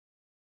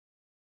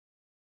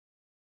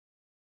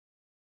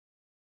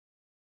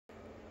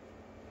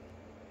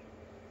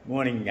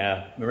Morning,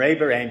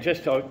 Mariba, and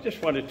I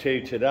just wanted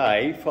to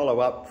today follow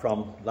up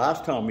from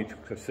last time we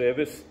took the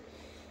service.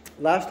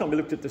 Last time we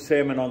looked at the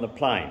Sermon on the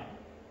Plain,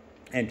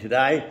 and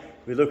today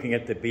we're looking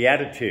at the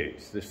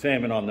Beatitudes, the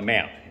Sermon on the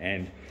Mount,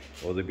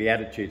 or the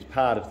Beatitudes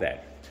part of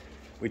that,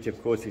 which of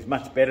course is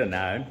much better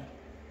known,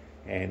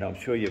 and I'm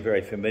sure you're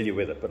very familiar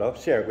with it, but I'll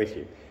share it with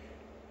you.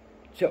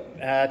 So,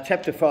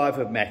 chapter 5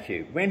 of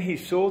Matthew. When he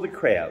saw the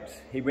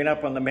crowds, he went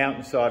up on the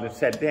mountainside and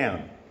sat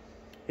down.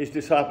 His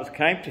disciples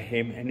came to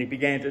him and he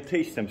began to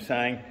teach them,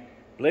 saying,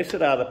 "Blessed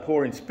are the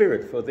poor in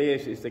spirit, for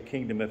theirs is the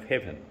kingdom of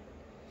heaven.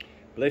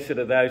 Blessed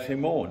are those who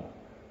mourn,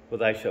 for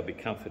they shall be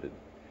comforted.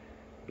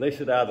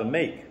 Blessed are the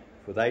meek,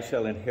 for they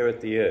shall inherit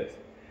the earth.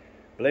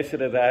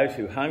 Blessed are those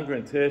who hunger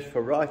and thirst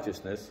for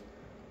righteousness,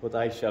 for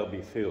they shall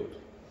be filled.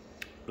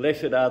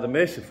 Blessed are the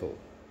merciful,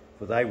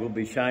 for they will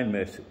be shown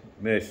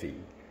mercy.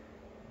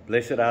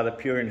 Blessed are the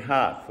pure in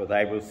heart, for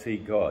they will see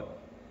God.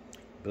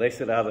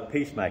 Blessed are the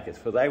peacemakers,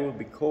 for they will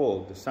be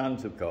called the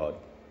sons of God.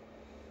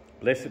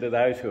 Blessed are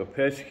those who are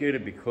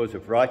persecuted because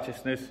of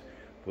righteousness,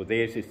 for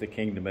theirs is the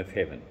kingdom of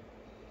heaven.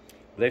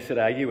 Blessed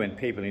are you when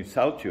people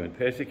insult you and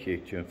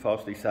persecute you and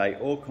falsely say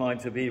all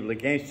kinds of evil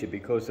against you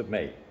because of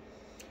me.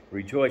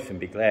 Rejoice and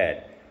be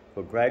glad,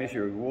 for great is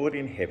your reward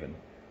in heaven,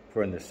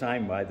 for in the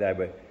same way they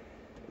were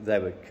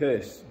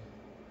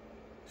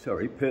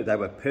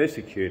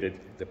persecuted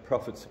the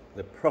prophets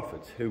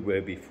who were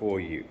before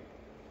you."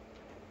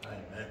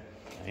 Amen.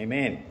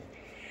 Amen.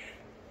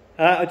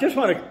 I just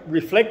want to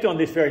reflect on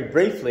this very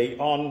briefly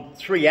on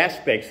three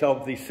aspects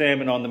of the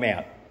Sermon on the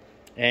Mount.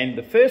 And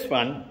the first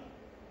one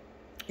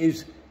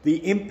is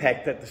the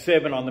impact that the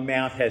Sermon on the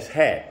Mount has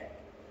had.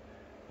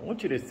 I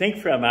want you to think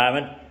for a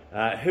moment,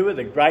 who are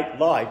the great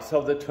lights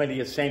of the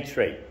 20th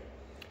century?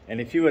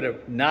 And if you were to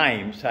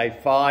name, say,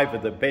 five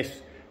of the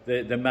best,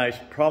 the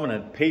most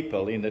prominent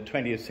people in the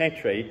 20th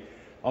century,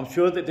 I'm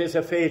sure that there's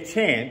a fair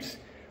chance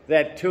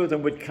that two of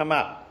them would come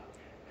up,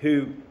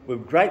 who were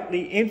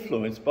greatly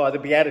influenced by the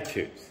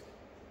Beatitudes.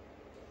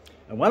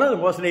 And one of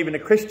them wasn't even a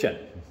Christian.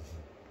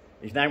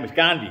 His name was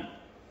Gandhi.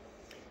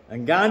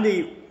 And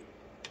Gandhi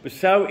was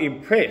so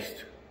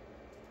impressed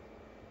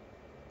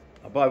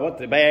by what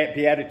the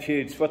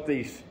Beatitudes, what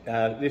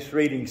this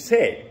reading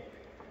said,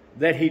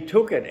 that he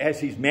took it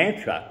as his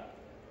mantra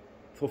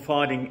for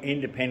finding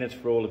independence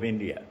for all of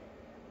India.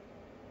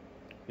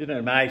 Isn't it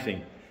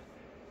amazing?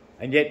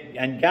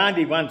 And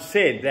Gandhi once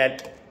said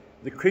that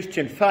the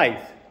Christian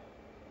faith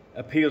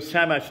appealed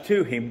so much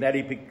to him that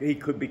he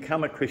could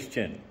become a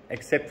Christian,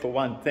 except for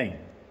one thing,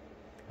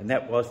 and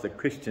that was that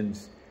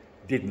Christians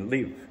didn't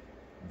live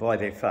by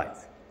their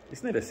faith.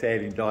 Isn't it a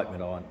sad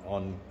indictment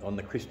on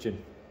the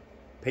Christian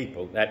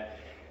people, that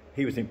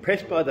he was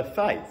impressed by the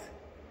faith,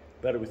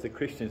 but it was the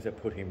Christians that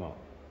put him on?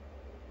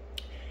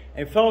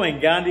 And following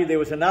Gandhi, there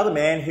was another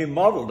man who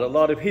modelled a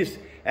lot of his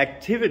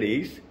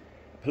activities,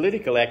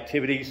 political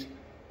activities,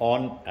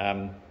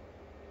 on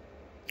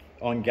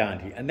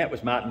Gandhi, and that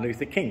was Martin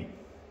Luther King.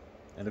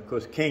 And of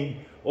course,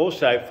 King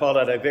also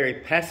followed a very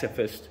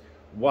pacifist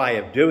way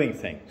of doing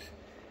things.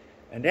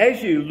 And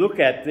as you look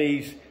at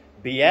these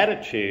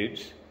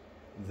Beatitudes,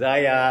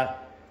 they are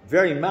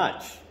very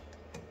much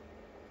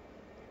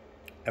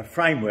a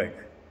framework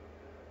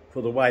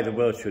for the way the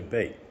world should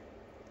be.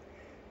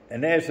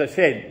 And as I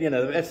said,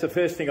 that's the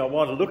first thing I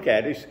want to look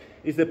at is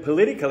the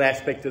political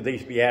aspect of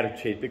these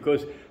Beatitudes,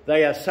 because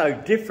they are so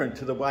different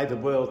to the way the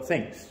world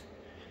thinks.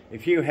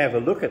 If you have a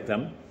look at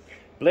them,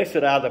 blessed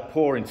are the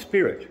poor in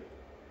spirit.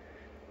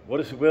 What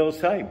does the world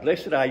say?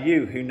 Blessed are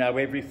you who know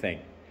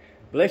everything.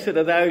 Blessed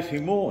are those who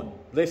mourn.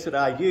 Blessed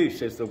are you,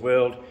 says the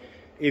world,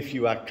 if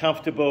you are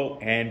comfortable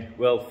and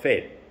well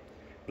fed.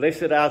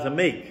 Blessed are the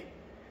meek.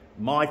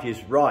 Might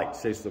is right,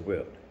 says the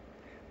world.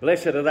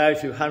 Blessed are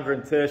those who hunger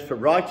and thirst for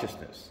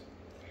righteousness.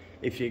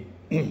 If you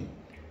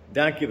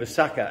don't give a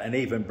sucker an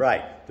even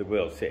break, the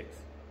world says.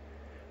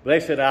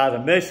 Blessed are the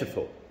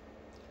merciful.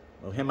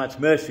 Well, how much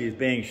mercy is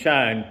being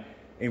shown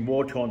in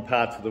war-torn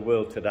parts of the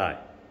world today?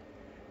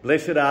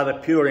 Blessed are the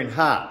pure in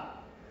heart.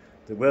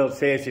 The world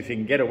says if you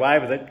can get away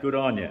with it, good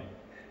on you.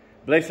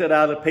 Blessed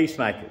are the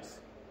peacemakers.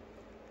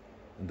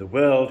 And the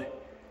world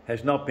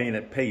has not been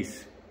at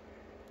peace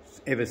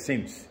ever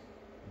since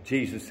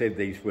Jesus said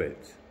these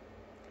words.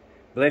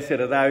 Blessed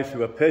are those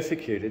who are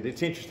persecuted.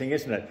 It's interesting,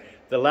 isn't it?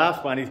 The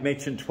last one is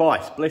mentioned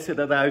twice. Blessed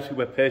are those who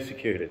are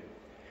persecuted.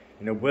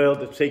 In a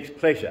world that seeks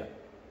pleasure,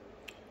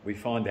 we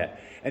find that.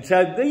 And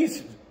so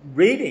these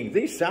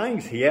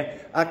sayings here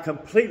are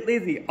completely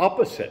the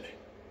opposite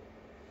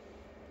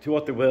to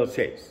what the world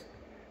says.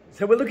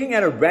 So we're looking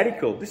at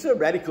this is a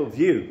radical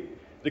view.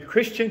 The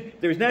Christian,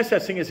 there is no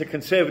such thing as a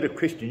conservative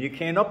Christian. You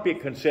cannot be a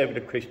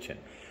conservative Christian.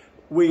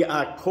 We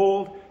are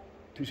called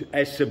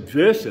as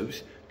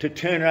subversives to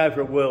turn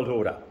over a world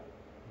order.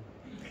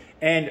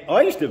 And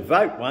I used to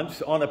vote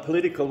once on a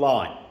political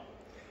line,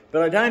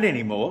 but I don't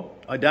anymore.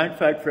 I don't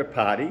vote for a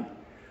party.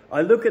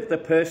 I look at the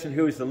person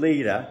who is the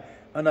leader,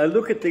 and I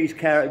look at these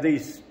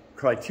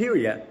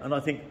criteria, and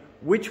I think,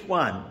 which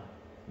one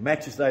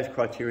matches those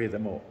criteria the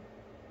more?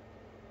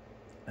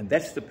 And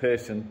that's the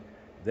person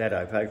that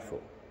I vote for.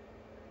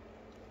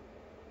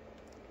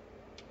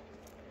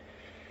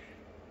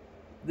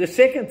 The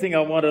second thing I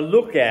want to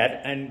look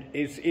at and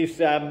is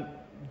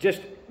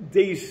just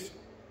these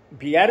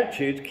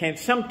Beatitudes can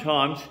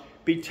sometimes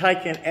be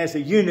taken as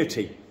a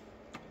unity,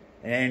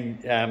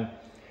 and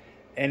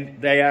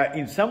they are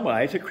in some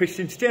ways a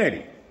Christian's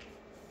journey.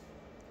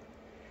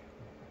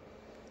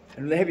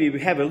 And have you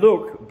have a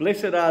look.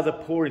 Blessed are the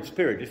poor in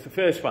spirit. It's the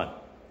first one.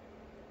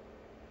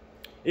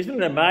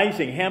 Isn't it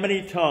amazing how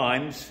many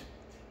times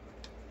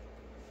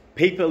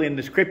people in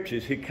the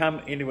scriptures who come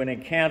into an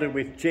encounter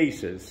with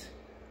Jesus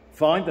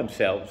find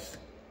themselves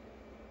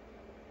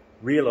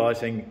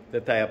realising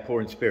that they are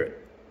poor in spirit?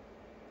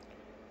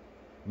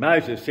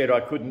 Moses said,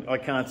 I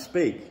can't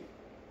speak.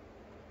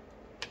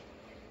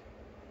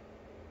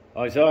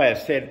 Isaiah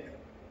said,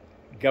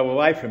 go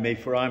away from me,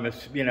 for I am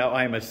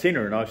a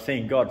sinner and I've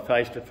seen God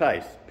face to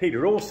face.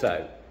 Peter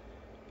also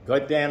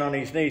got down on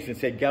his knees and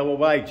said, go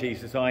away,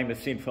 Jesus, I am a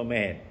sinful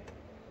man.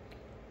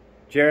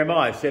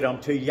 Jeremiah said,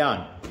 I'm too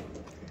young.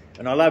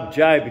 And I love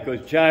Job,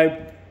 because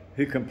Job,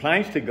 who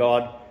complains to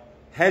God,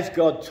 has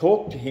God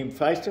talk to him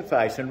face to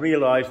face and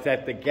realised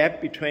that the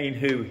gap between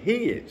who he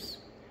is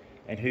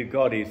and who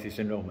God is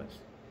enormous.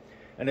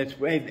 And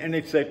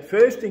it's that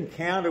first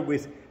encounter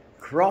with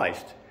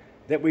Christ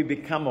that we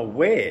become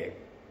aware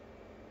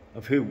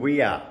of who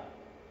we are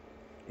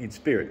in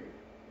spirit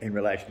in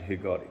relation to who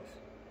God is.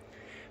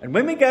 And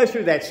when we go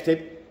through that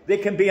step, there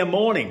can be a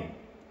mourning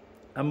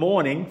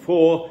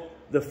for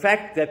the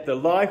fact that the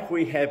life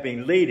we have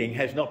been leading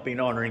has not been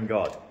honouring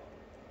God.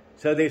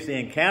 So there's the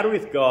encounter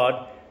with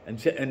God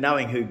and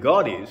knowing who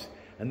God is,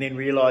 and then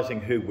realising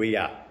who we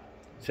are.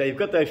 So you've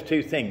got those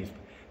two things.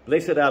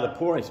 Blessed are the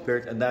poor in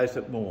spirit and those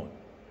that mourn.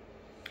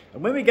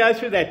 And when we go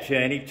through that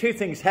journey, two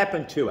things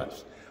happen to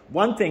us.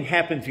 One thing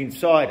happens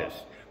inside us.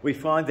 We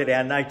find that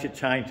our nature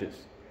changes.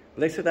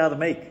 Blessed are the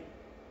meek.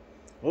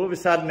 All of a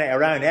sudden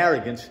our own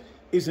arrogance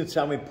isn't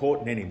so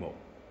important anymore.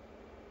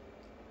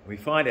 We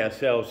find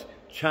ourselves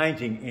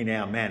changing in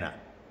our manner.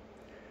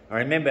 I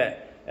remember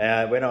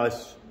when I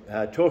was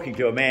talking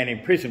to a man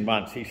in prison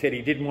once, he said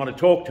he didn't want to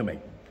talk to me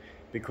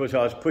because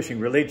I was pushing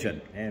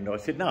religion. And I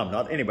said, no, I'm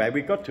not. Anyway,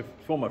 we got to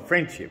form a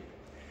friendship.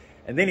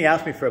 And then he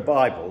asked me for a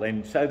Bible.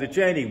 And so the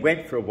journey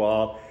went for a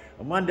while.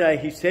 And one day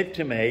he said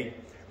to me,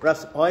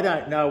 Russ, I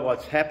don't know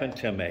what's happened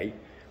to me.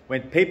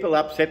 When people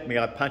upset me,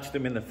 I punch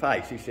them in the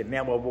face. He said,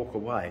 now I walk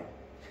away.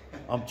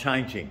 I'm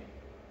changing.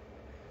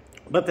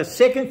 But the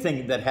second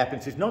thing that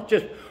happens is not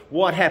just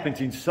what happens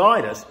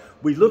inside us.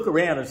 We look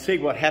around and see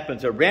what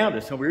happens around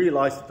us, and we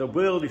realise that the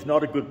world is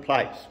not a good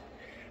place.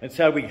 And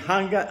so we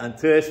hunger and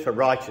thirst for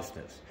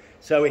righteousness.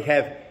 So we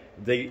have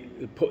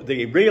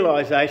the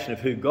realisation of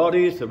who God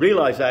is, the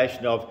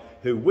realisation of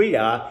who we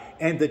are,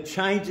 and the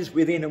changes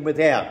within and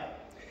without.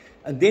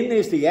 And then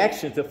there's the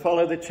actions that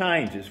follow the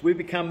changes. We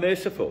become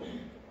merciful.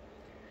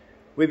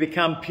 We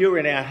become pure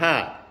in our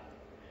heart.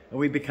 And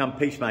we become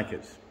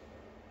peacemakers.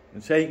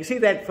 And so you can see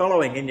that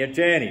following in your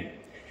journey.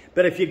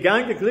 But if you're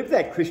going to live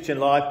that Christian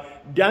life,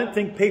 don't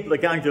think people are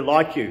going to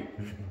like you.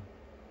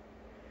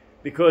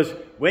 Because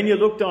when you're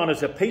looked on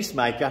as a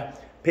peacemaker,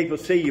 people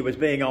see you as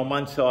being on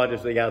one side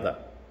as the other.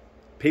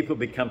 People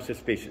become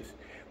suspicious.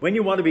 When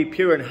you want to be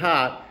pure in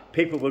heart,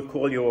 people will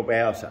call you a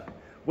wowser.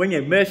 When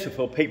you're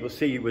merciful, people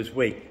see you as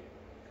weak.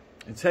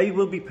 And so you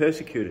will be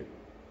persecuted.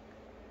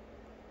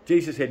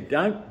 Jesus said,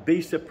 don't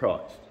be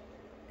surprised.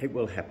 It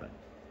will happen.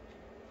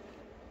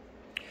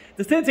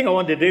 The third thing I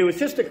wanted to do was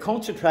just to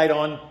concentrate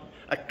on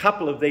a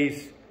couple of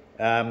these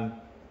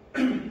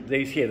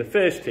here. The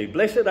first two.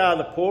 Blessed are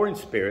the poor in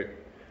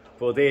spirit,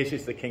 for theirs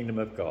is the kingdom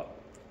of God.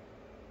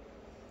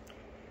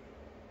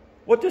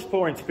 What does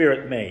poor in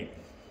spirit mean?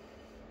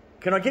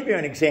 Can I give you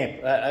an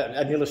example,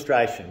 an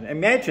illustration?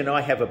 Imagine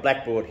I have a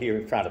blackboard here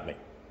in front of me.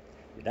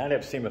 You don't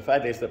have to see my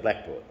face, there's the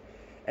blackboard.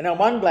 And on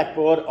one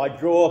blackboard I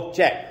draw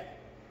Jack,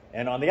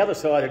 and on the other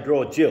side I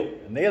draw Jill,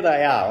 and there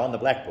they are on the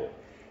blackboard.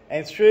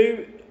 And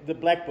through the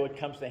blackboard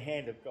comes the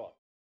hand of God.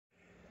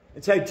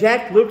 And so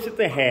Jack looks at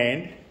the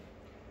hand,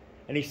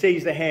 and he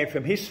sees the hand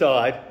from his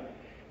side,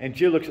 and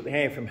Jill looks at the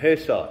hand from her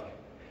side.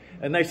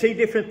 And they see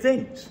different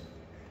things.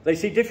 They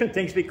see different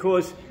things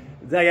because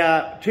they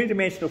are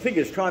two-dimensional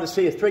figures trying to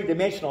see a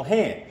three-dimensional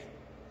hand.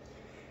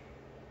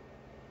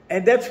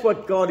 And that's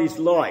what God is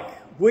like.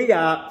 We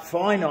are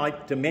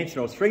finite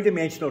dimensional,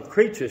 three-dimensional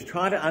creatures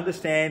trying to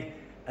understand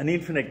an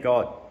infinite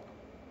God.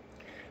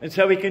 And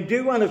so we can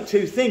do one of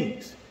two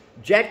things.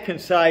 Jack can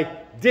say,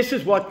 this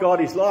is what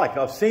God is like.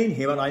 I've seen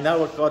him and I know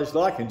what God is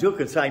like. And Jill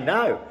can say,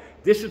 no,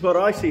 this is what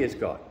I see as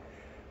God.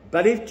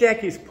 But if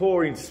Jack is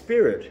poor in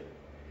spirit,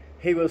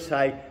 he will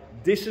say,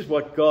 this is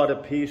what God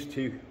appears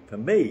to for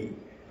me.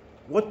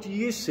 What do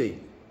you see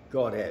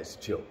God as,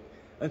 Jill?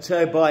 And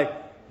so by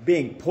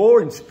being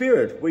poor in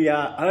spirit, we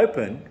are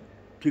open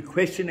to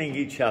questioning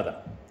each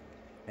other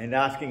and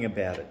asking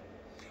about it.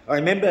 I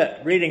remember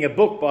reading a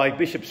book by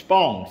Bishop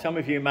Spong. Some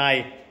of you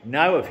may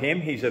know of him.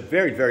 He's a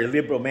very, very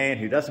liberal man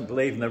who doesn't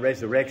believe in the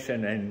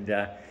resurrection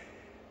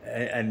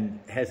and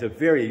has a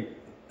very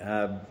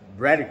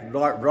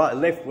radical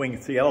left-wing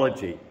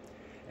theology.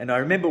 And I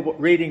remember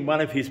reading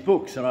one of his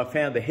books, and I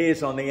found the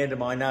hairs on the end of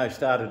my nose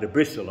started to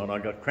bristle, and I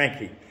got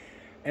cranky.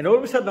 And all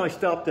of a sudden I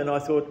stopped and I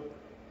thought,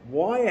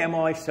 why am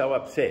I so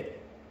upset?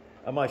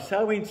 Am I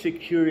so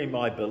insecure in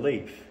my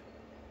belief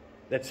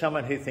that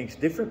someone who thinks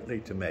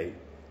differently to me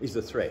is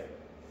a threat?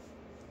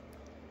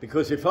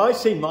 Because if I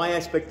see my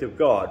aspect of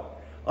God,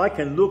 I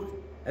can look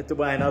at the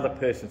way another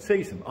person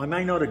sees them. I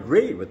may not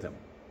agree with them,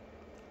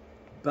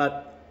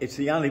 but it's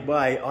the only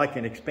way I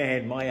can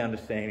expand my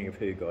understanding of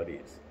who God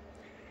is.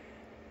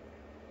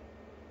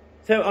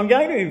 So I'm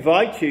going to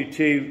invite you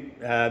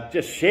to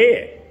just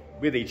share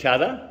with each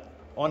other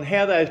on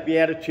how those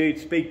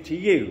Beatitudes speak to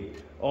you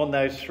on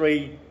those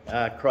three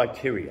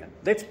criteria.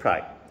 Let's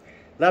pray.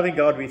 Loving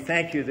God, we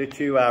thank you that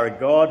you are a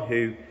God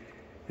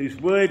whose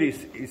word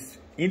is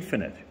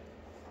infinite.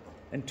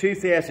 And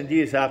 2,000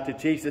 years after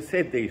Jesus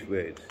said these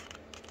words,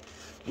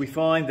 we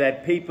find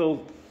that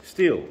people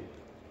still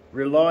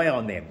rely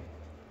on them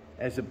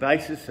as a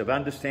basis of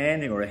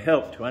understanding or a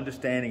help to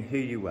understanding who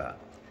you are.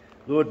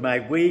 Lord, may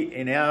we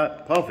in our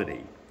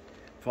poverty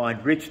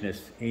find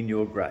richness in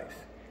your grace.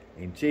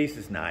 In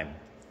Jesus' name,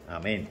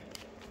 amen.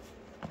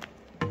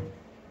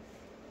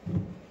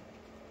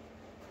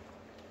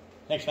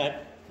 Thanks, mate.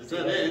 Is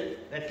that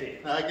it? That's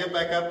it. No, get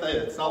back up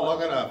there. It's not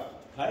long enough.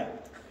 Hey?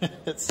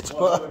 It's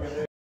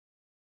 12.